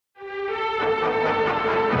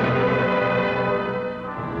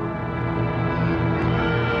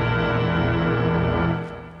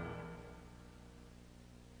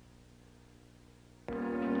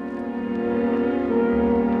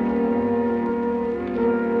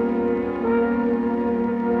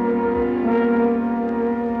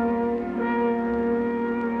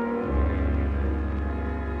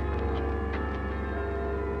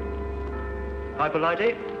Apple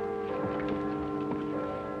ID?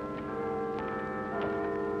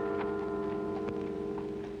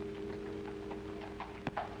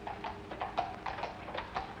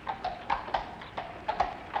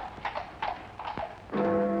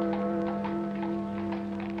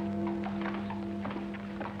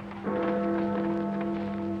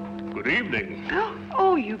 Good evening.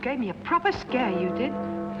 Oh, you gave me a proper scare, you did.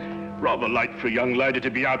 Rather light for a young lady to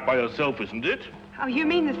be out by herself, isn't it? Oh, you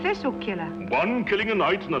mean the thistle killer? One killing a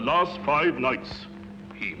night in the last 5 nights.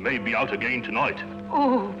 He may be out again tonight.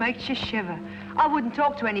 Oh, makes you shiver. I wouldn't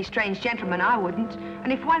talk to any strange gentleman, I wouldn't.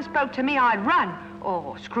 And if one spoke to me, I'd run.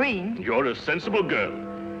 Or scream. You're a sensible girl.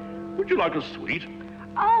 Would you like a sweet?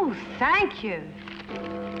 Oh, thank you.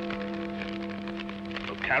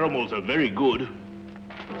 The caramels are very good.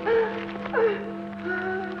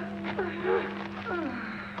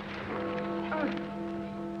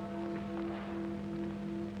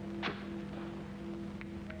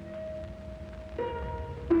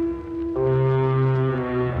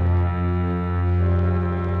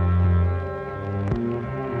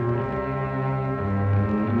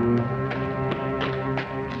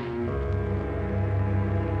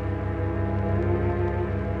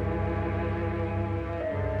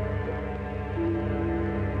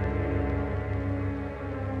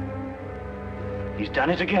 He's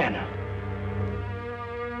done it again.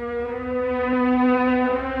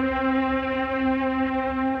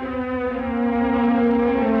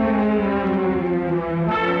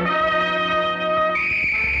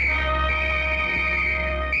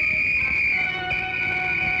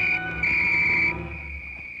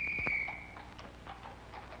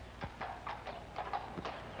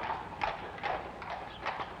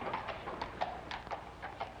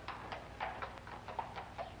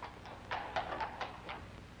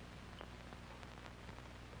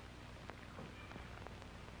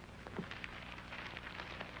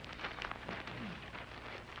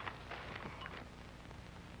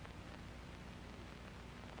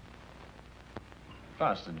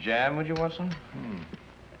 Pass the jam, would you, Watson?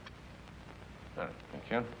 Oh, thank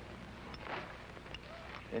you.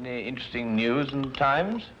 Any interesting news in the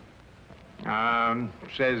Times?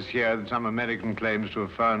 Says here that some American claims to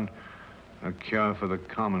have found a cure for the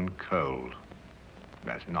common cold.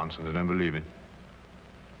 That's nonsense, I don't believe it.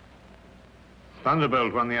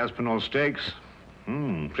 Thunderbolt won the Aspinall Stakes.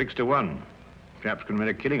 6-1. Chaps can make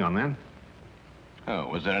a killing on that. Oh,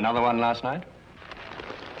 was there another one last night?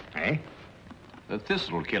 Eh? The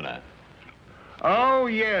thistle killer. Oh,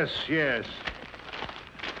 yes. Yes,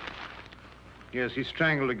 he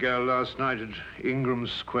strangled a girl last night at Ingram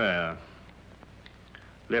Square.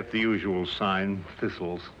 Left the usual sign,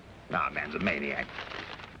 thistles. Ah, man's a maniac.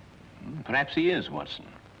 Perhaps he is, Watson.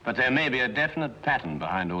 But there may be a definite pattern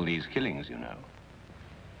behind all these killings, you know.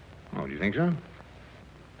 Oh, do you think so?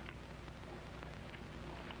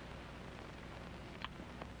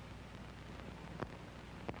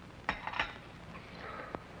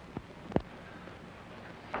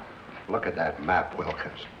 Look at that map,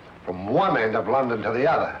 Wilkins. From one end of London to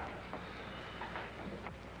the other.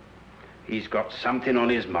 He's got something on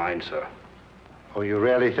his mind, sir. Oh, you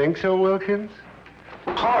really think so, Wilkins?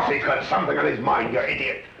 Of course he's got something on his mind, you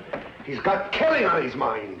idiot. He's got killing on his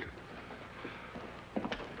mind.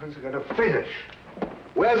 When's it going to finish?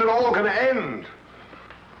 Where's it all going to end?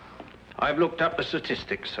 I've looked up the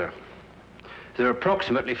statistics, sir. There are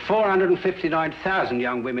approximately 459,000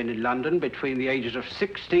 young women in London between the ages of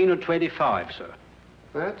 16 and 25, sir.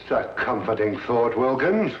 That's a comforting thought,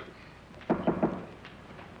 Wilkins.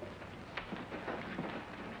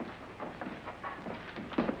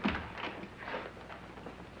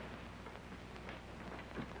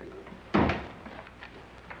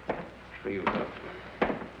 For you,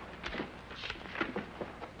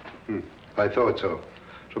 sir. I thought so.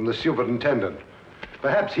 From the superintendent.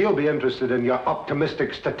 Perhaps he'll be interested in your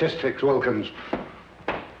optimistic statistics, Wilkins.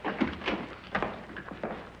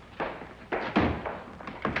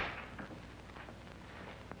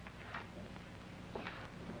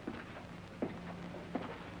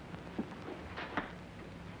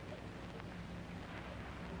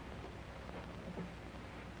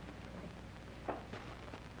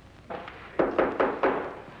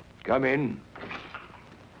 Come in.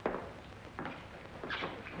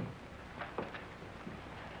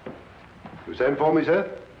 You sent for me, sir?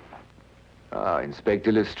 Ah,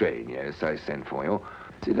 Inspector Lestrade. Yes, I sent for you.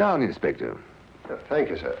 Sit down, Inspector. Thank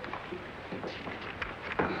you, sir.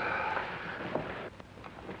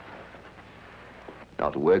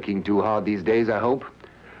 Not working too hard these days, I hope?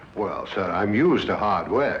 Well, sir, I'm used to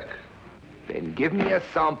hard work. Then give me a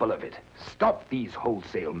sample of it. Stop these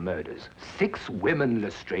wholesale murders. 6 women,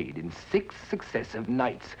 Lestrade, in 6 successive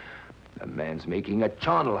nights. The man's making a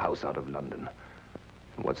charnel house out of London.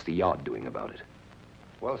 What's the Yard doing about it?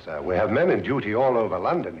 Well, sir, we have men in duty all over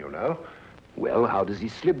London, you know. Well, how does he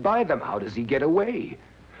slip by them? How does he get away?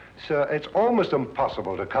 Sir, it's almost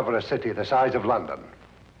impossible to cover a city the size of London.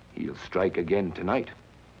 He'll strike again tonight.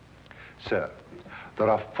 Sir, there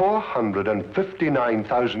are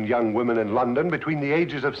 459,000 young women in London between the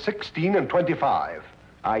ages of 16 and 25.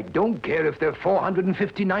 I don't care if they're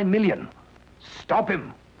 459 million. Stop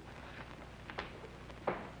him.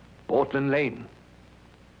 Portland Lane,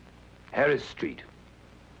 Harris Street,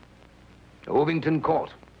 Ovington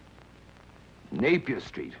Court, Napier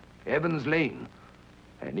Street, Evans Lane,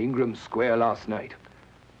 and Ingram Square last night.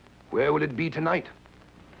 Where will it be tonight?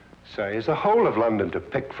 Sir, there's the whole of London to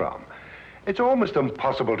pick from. It's almost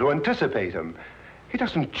impossible to anticipate him. He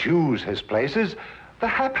doesn't choose his places. They're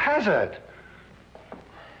haphazard.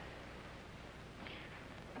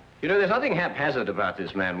 You know, there's nothing haphazard about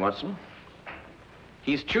this man, Watson.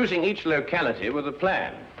 He's choosing each locality with a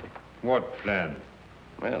plan. What plan?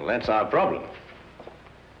 Well, that's our problem.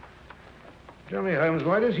 Tell me, Holmes,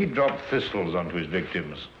 why does he drop thistles onto his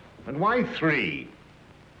victims? And why 3?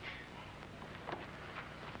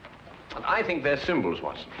 I think they're symbols,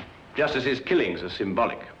 Watson. Just as his killings are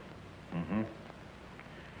symbolic. Mm-hmm.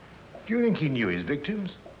 Do you think he knew his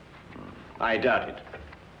victims? I doubt it.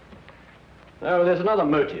 No, there's another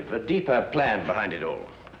motive, a deeper plan behind it all.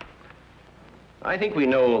 I think we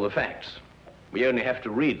know all the facts. We only have to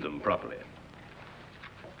read them properly.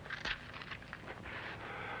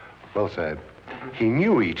 Well, sir, he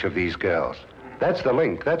knew each of these girls. That's the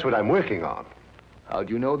link. That's what I'm working on. How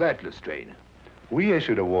do you know that, Lestrade? We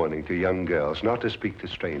issued a warning to young girls not to speak to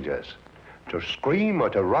strangers, to scream or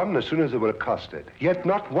to run as soon as they were accosted. Yet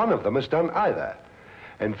not one of them has done either.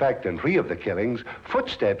 In fact, in 3 of the killings,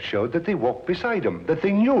 footsteps showed that they walked beside him, that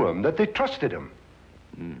they knew him, that they trusted him.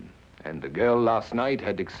 And the girl last night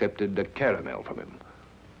had accepted the caramel from him.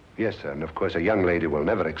 Yes, sir, and of course a young lady will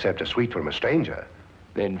never accept a sweet from a stranger.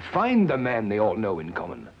 Then find the man they all know in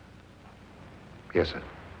common. Yes, sir.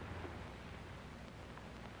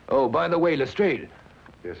 Oh, by the way, Lestrade,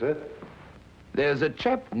 Yes, sir. there's a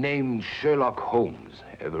chap named Sherlock Holmes.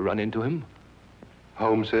 Ever run into him?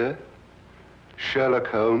 Holmes, sir? Sherlock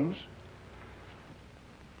Holmes?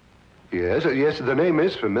 Yes, yes, the name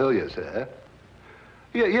is familiar, sir.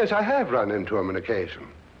 Yes, I have run into him on occasion.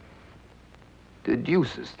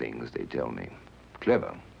 Deduces things, they tell me.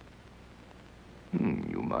 Clever.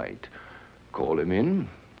 You might call him in.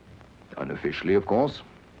 Unofficially, of course.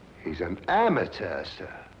 He's an amateur,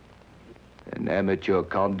 sir. An amateur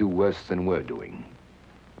can't do worse than we're doing.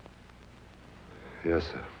 Yes,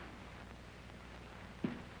 sir.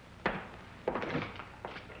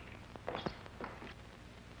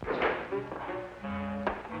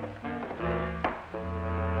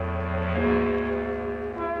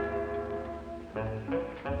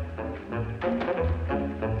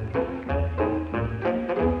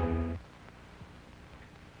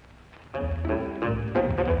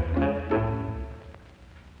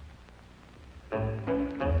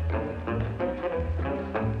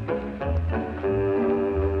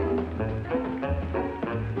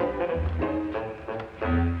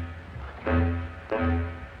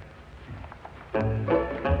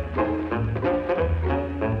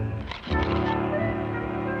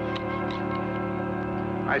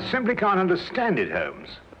 I simply can't understand it, Holmes.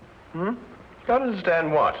 Can't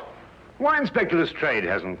understand what? Why Inspector Lestrade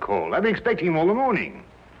hasn't called? I've been expecting him all the morning.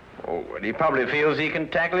 Oh, well, he probably feels he can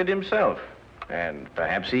tackle it himself. And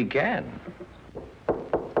perhaps he can.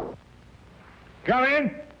 Come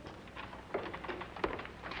in.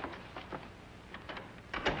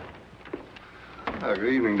 Good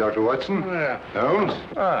evening, Dr. Watson. Holmes?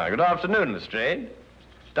 Good afternoon, Lestrade.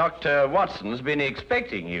 Dr. Watson's been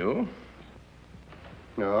expecting you.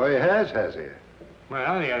 No, he has he?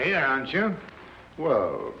 Well, you're here, aren't you?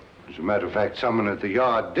 Well, as a matter of fact, someone at the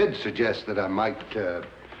Yard did suggest that I might,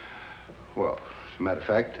 well, as a matter of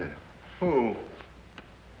fact... Who?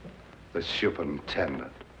 The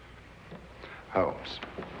superintendent. Holmes,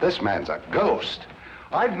 this man's a ghost.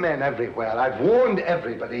 I've men everywhere. I've warned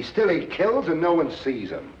everybody. Still he kills and no one sees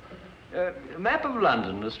him. Map of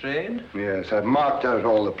London, Lestrade. Yes, I've marked out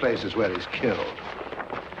all the places where he's killed.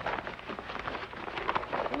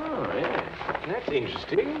 Oh, yes. That's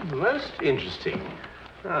interesting. Most interesting.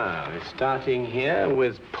 We're starting here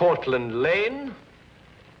with Portland Lane,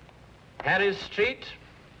 Harris Street,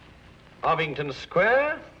 Ovington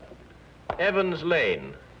Square, Evans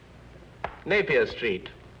Lane, Napier Street,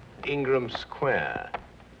 Ingram Square.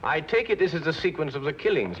 I take it this is the sequence of the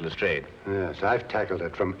killings, Lestrade. Yes, I've tackled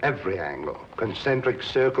it from every angle. Concentric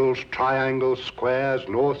circles, triangles, squares,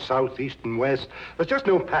 north, south, east, and west. There's just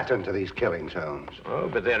no pattern to these killings, Holmes. Oh,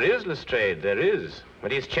 but there is, Lestrade, there is.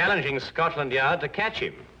 But he's challenging Scotland Yard to catch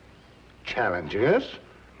him. Challenging us?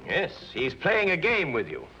 Yes, he's playing a game with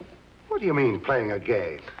you. What do you mean, playing a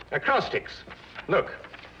game? Acrostics. Look.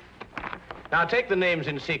 Now take the names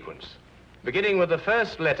in sequence, beginning with the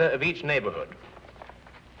first letter of each neighborhood.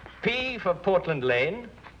 P for Portland Lane,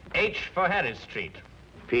 H for Harris Street.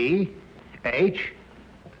 P, H.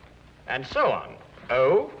 And so on.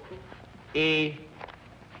 O, E,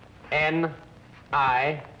 N,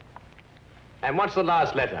 I. And what's the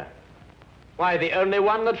last letter? Why, the only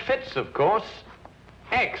one that fits, of course.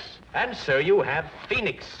 X. And so you have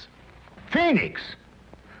Phoenix. Phoenix?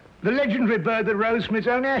 The legendary bird that rose from its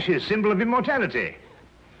own ashes, symbol of immortality.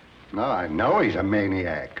 No, I know he's a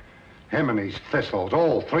maniac. Him and his thistles,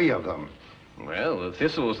 all three of them. Well, the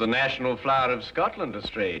thistle's the national flower of Scotland,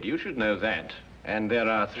 Lestrade. You should know that. And there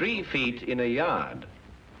are 3 feet in a yard.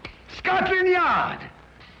 Scotland Yard!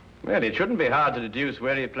 Well, it shouldn't be hard to deduce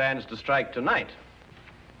where he plans to strike tonight.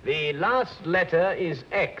 The last letter is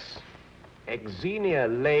X. Xenia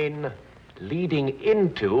Lane leading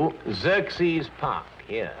into Xerxes Park,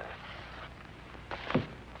 here.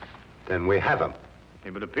 Then we have him.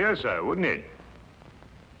 It would appear so, wouldn't it?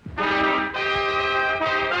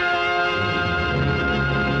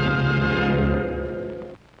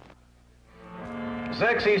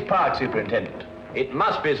 Xerxes Park, Superintendent. It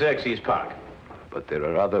must be Xerxes Park. But there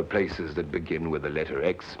are other places that begin with the letter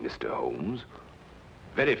X, Mr. Holmes.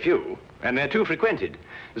 Very few, and they're too frequented.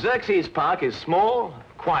 Xerxes Park is small,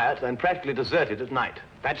 quiet, and practically deserted at night.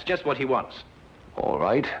 That's just what he wants. All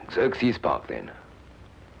right, Xerxes Park, then.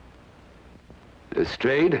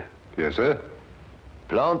 Lestrade, Yes, sir?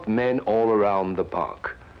 plant men all around the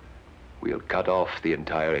park. We'll cut off the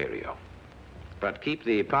entire area. But keep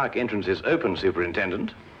the park entrances open,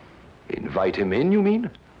 Superintendent. Invite him in, you mean?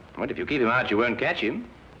 Well, if you keep him out, you won't catch him.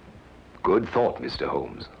 Good thought, Mr.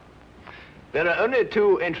 Holmes. There are only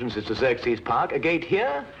 2 entrances to Xerxes Park, a gate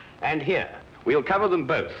here and here. We'll cover them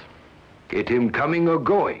both. Get him coming or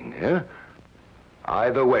going, eh?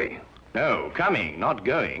 Either way. No, coming, not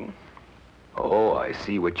going. Oh, I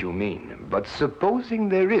see what you mean. But supposing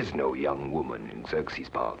there is no young woman in Xerxes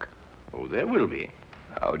Park? Oh, there will be.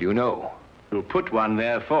 How do you know? We'll put one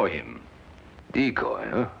there for him. Decoy,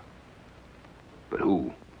 huh? But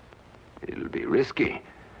who? It'll be risky.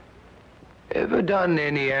 Ever done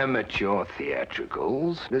any amateur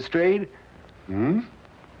theatricals, Lestrade? Hmm?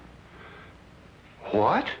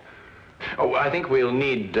 What? Oh, I think we'll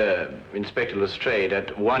need Inspector Lestrade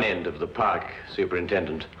at one end of the park,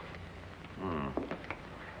 Superintendent.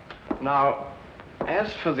 Now,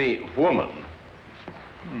 as for the woman...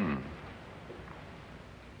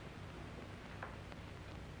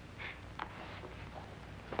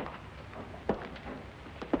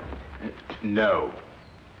 No.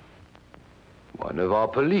 One of our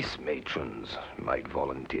police matrons might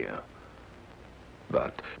volunteer.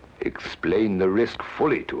 But explain the risk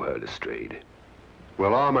fully to her, Lestrade.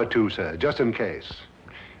 Well, armor too, sir, just in case.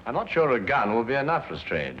 I'm not sure a gun will be enough,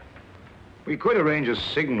 Lestrade. We could arrange a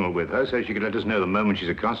signal with her so she could let us know the moment she's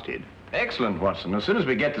accosted. Excellent, Watson. As soon as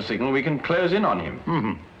we get the signal, we can close in on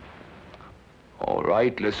him. All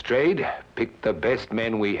right, Lestrade, pick the best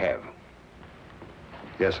men we have.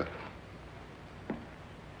 Yes, sir.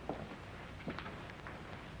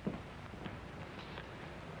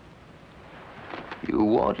 You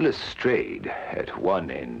want Lestrade at one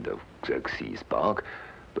end of Xerxes Park,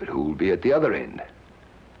 but who'll be at the other end?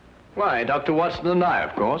 Why, Dr. Watson and I,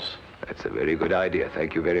 of course. That's a very good idea.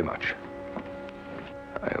 Thank you very much.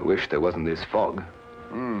 I wish there wasn't this fog.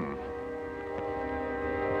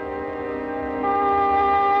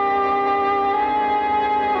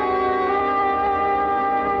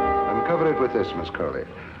 Uncover it with this, Miss Crowley.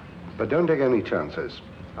 But don't take any chances.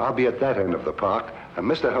 I'll be at that end of the park, and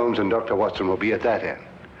Mr. Holmes and Dr. Watson will be at that end.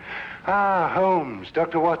 Ah, Holmes,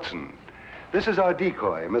 Dr. Watson. This is our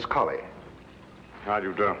decoy, Miss Colley. How do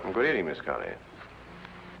you do? Good evening, Miss Colley.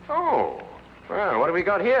 Oh, well, what have we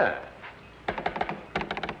got here?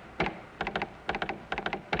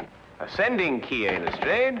 A sending key, eh,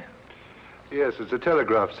 Lestrade? Yes, it's a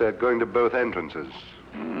telegraph set going to both entrances.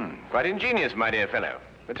 Quite ingenious, my dear fellow.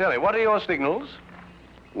 But tell me, what are your signals?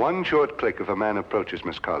 One short click if a man approaches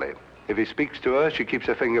Miss Colley. If he speaks to her, she keeps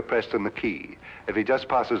her finger pressed on the key. If he just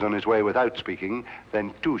passes on his way without speaking,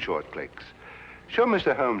 then 2 short clicks. Show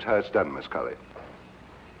Mr. Holmes how it's done, Miss Colley.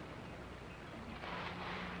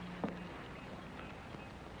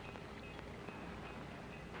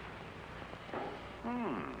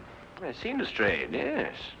 It seemed strange,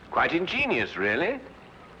 yes. Quite ingenious, really.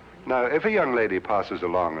 Now, if a young lady passes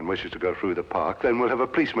along and wishes to go through the park, then we'll have a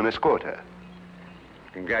policeman escort her.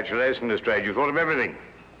 Congratulations, Lestrade. You thought of everything.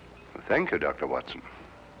 Thank you, Dr. Watson.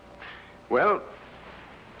 Well,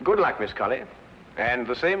 good luck, Miss Colley. And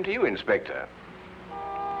the same to you, Inspector.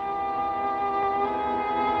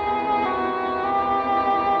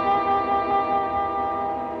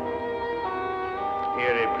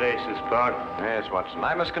 Eerie place, this park. Yes, Watson.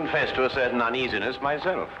 I must confess to a certain uneasiness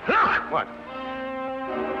myself. Look! What?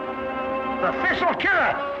 The thistle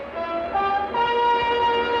killer!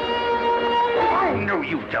 Oh, no,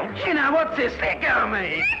 you don't. You know, what's this? Let go of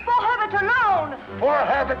me. Leave poor Herbert alone. Poor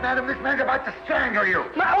Herbert, madam, this man's about to strangle you.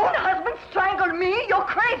 My own husband strangled me? You're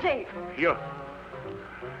crazy. Your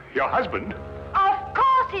husband? Of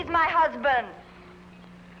course he's my husband.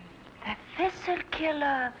 The thistle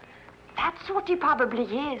killer. That's what he probably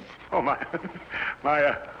is. Oh, my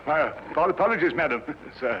apologies, madam.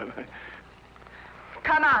 Sir.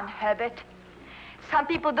 Come on, Herbert. Some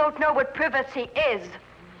people don't know what privacy is.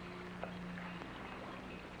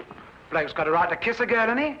 Bloke's got a right to kiss a girl,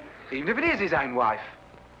 hasn't he? Even if it is his own wife.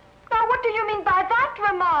 Now, what do you mean by that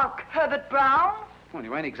remark, Herbert Brown? Well,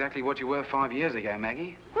 you ain't exactly what you were 5 years ago,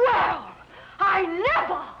 Maggie. Well, I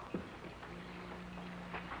never!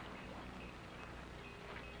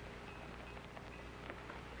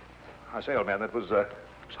 I say, old man, that was,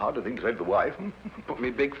 it's hard to think to save the wife. Put me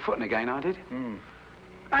big foot in again, I did.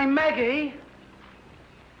 Hey, Maggie!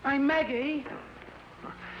 Hey, Maggie!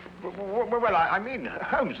 Well, I mean,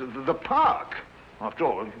 Holmes, the park. After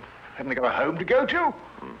all, haven't they got a home to go to?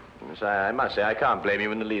 Yes, I must say, I can't blame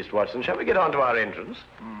you in the least, Watson. Shall we get on to our entrance?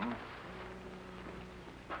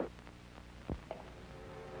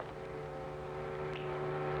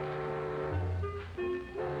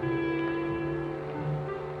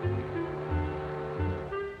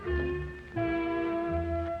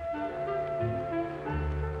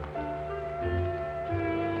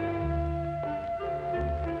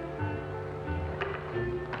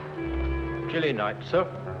 Chilly night, sir.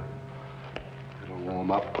 It'll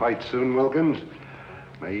warm up quite soon, Wilkins.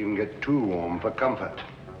 May even get too warm for comfort.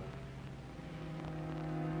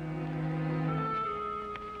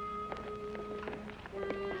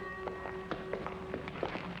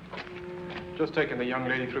 Just taking the young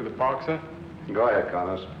lady through the park, sir. Go ahead,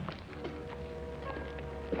 Connors.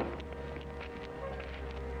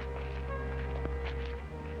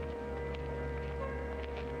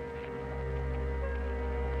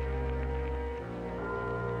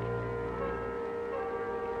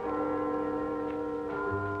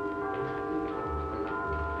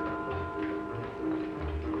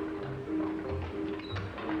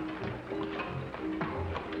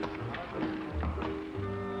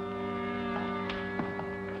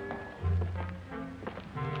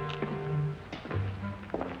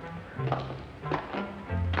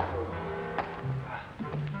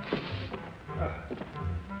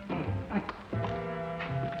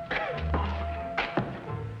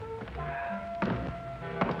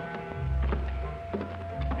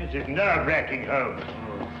 This is nerve-wracking, Holmes.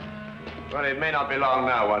 Well, it may not be long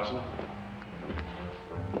now, Watson.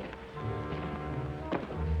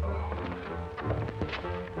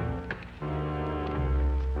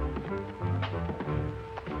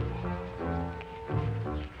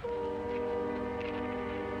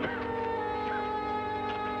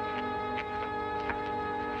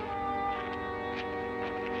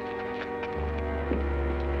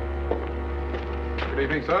 Good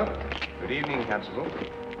evening, sir. Good evening, Constable.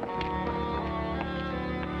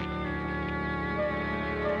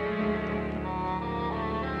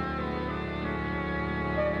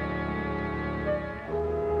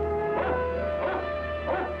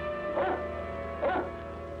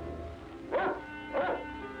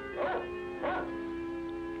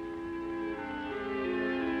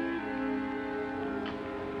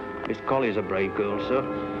 Miss Colley's a brave girl, sir.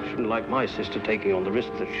 Shouldn't like my sister taking on the risk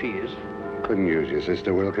that she is. Couldn't use your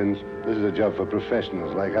sister, Wilkins. This is a job for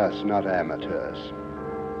professionals like us, not amateurs.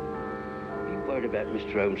 Are you worried about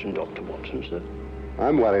Mr. Holmes and Dr. Watson, sir?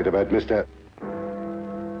 I'm worried about Mr.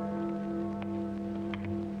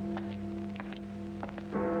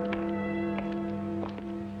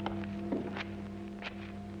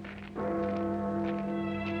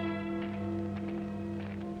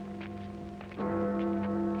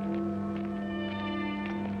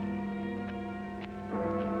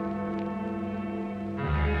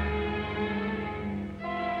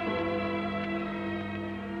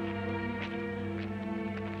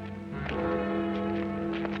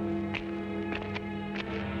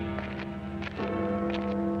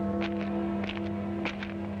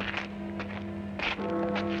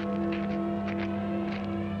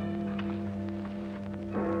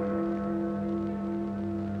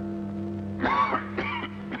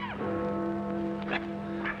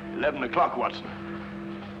 11 o'clock, Watson.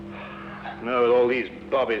 No, with all these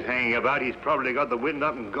bobbies hanging about, he's probably got the wind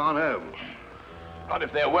up and gone home. Not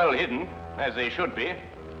if they're well hidden, as they should be.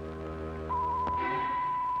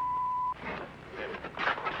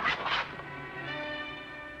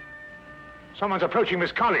 Someone's approaching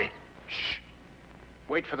Miss Colley. Shh.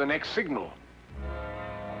 Wait for the next signal.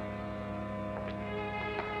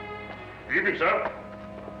 Good evening, sir.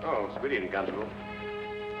 Oh, it's good evening, Constable.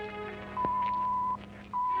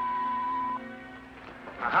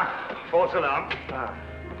 Aha, false alarm.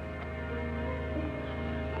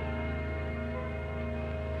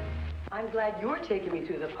 I'm glad you're taking me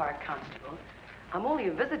through the park, Constable. I'm only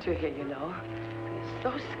a visitor here, you know. It's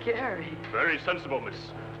so scary. Very sensible, miss.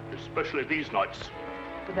 Especially these nights.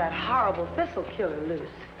 With that horrible thistle killer loose.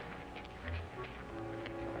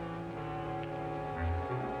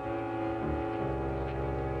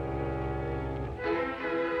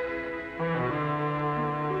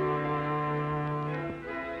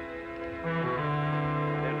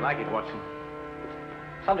 I don't like it, Watson.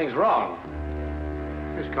 Something's wrong.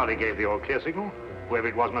 Miss Colley gave the all-clear signal. Whoever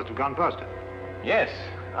it was must have gone past her. Yes,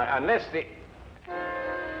 unless the...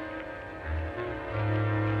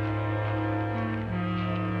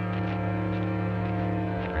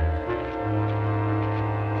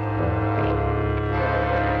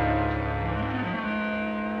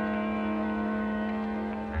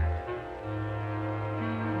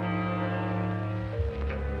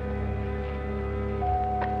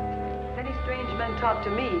 Talk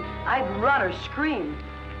to me, I'd run or scream,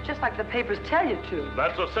 just like the papers tell you to.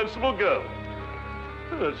 That's a sensible girl.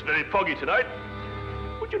 It's very foggy tonight.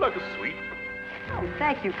 Would you like a sweet? Oh,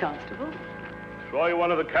 thank you, Constable. Try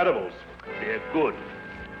one of the cannibals. They're good.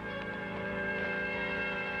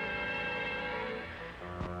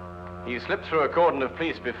 He slipped through a cordon of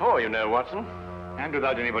police before, you know, Watson. And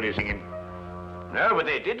without anybody seeing him. No, but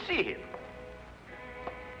they did see him.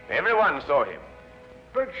 Everyone saw him.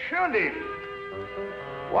 But surely...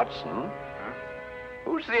 Watson? Huh?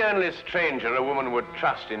 Who's the only stranger a woman would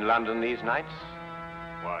trust in London these nights?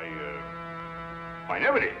 Why,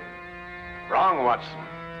 nobody. Wrong, Watson.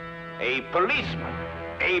 A policeman.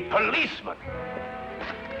 A policeman.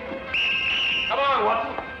 Come on,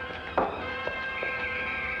 Watson.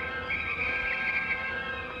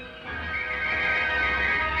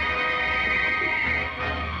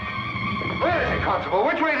 Where is he, Constable?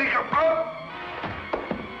 Which way is he going? Oh!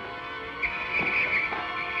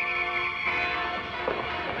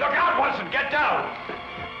 Look out, Watson! Get down!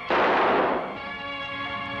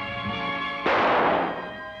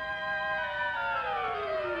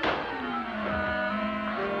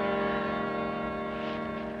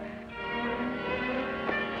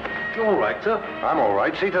 You all right, sir? I'm all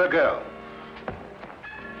right. See to the girl.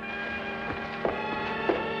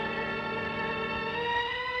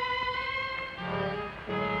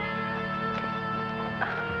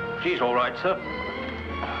 She's all right, sir.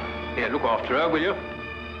 Here, look after her, will you?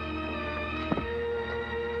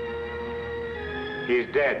 He's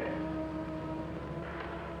dead.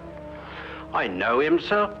 I know him,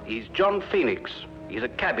 sir. He's John Phoenix. He's a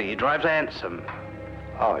cabbie. He drives a hansom.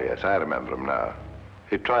 Oh, yes, I remember him now.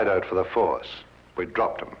 He tried out for the force. We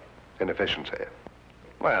dropped him. Inefficiency.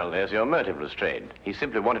 Well, there's your motive, Lestrade. He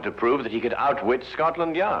simply wanted to prove that he could outwit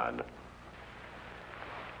Scotland Yard.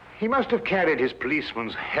 He must have carried his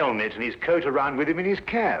policeman's helmet and his coat around with him in his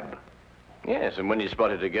cab. Yes, and when he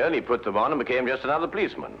spotted a girl, he put them on and became just another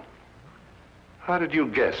policeman. How did you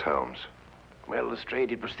guess, Holmes? Well,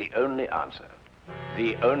 Lestrade, it was the only answer.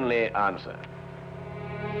 The only answer.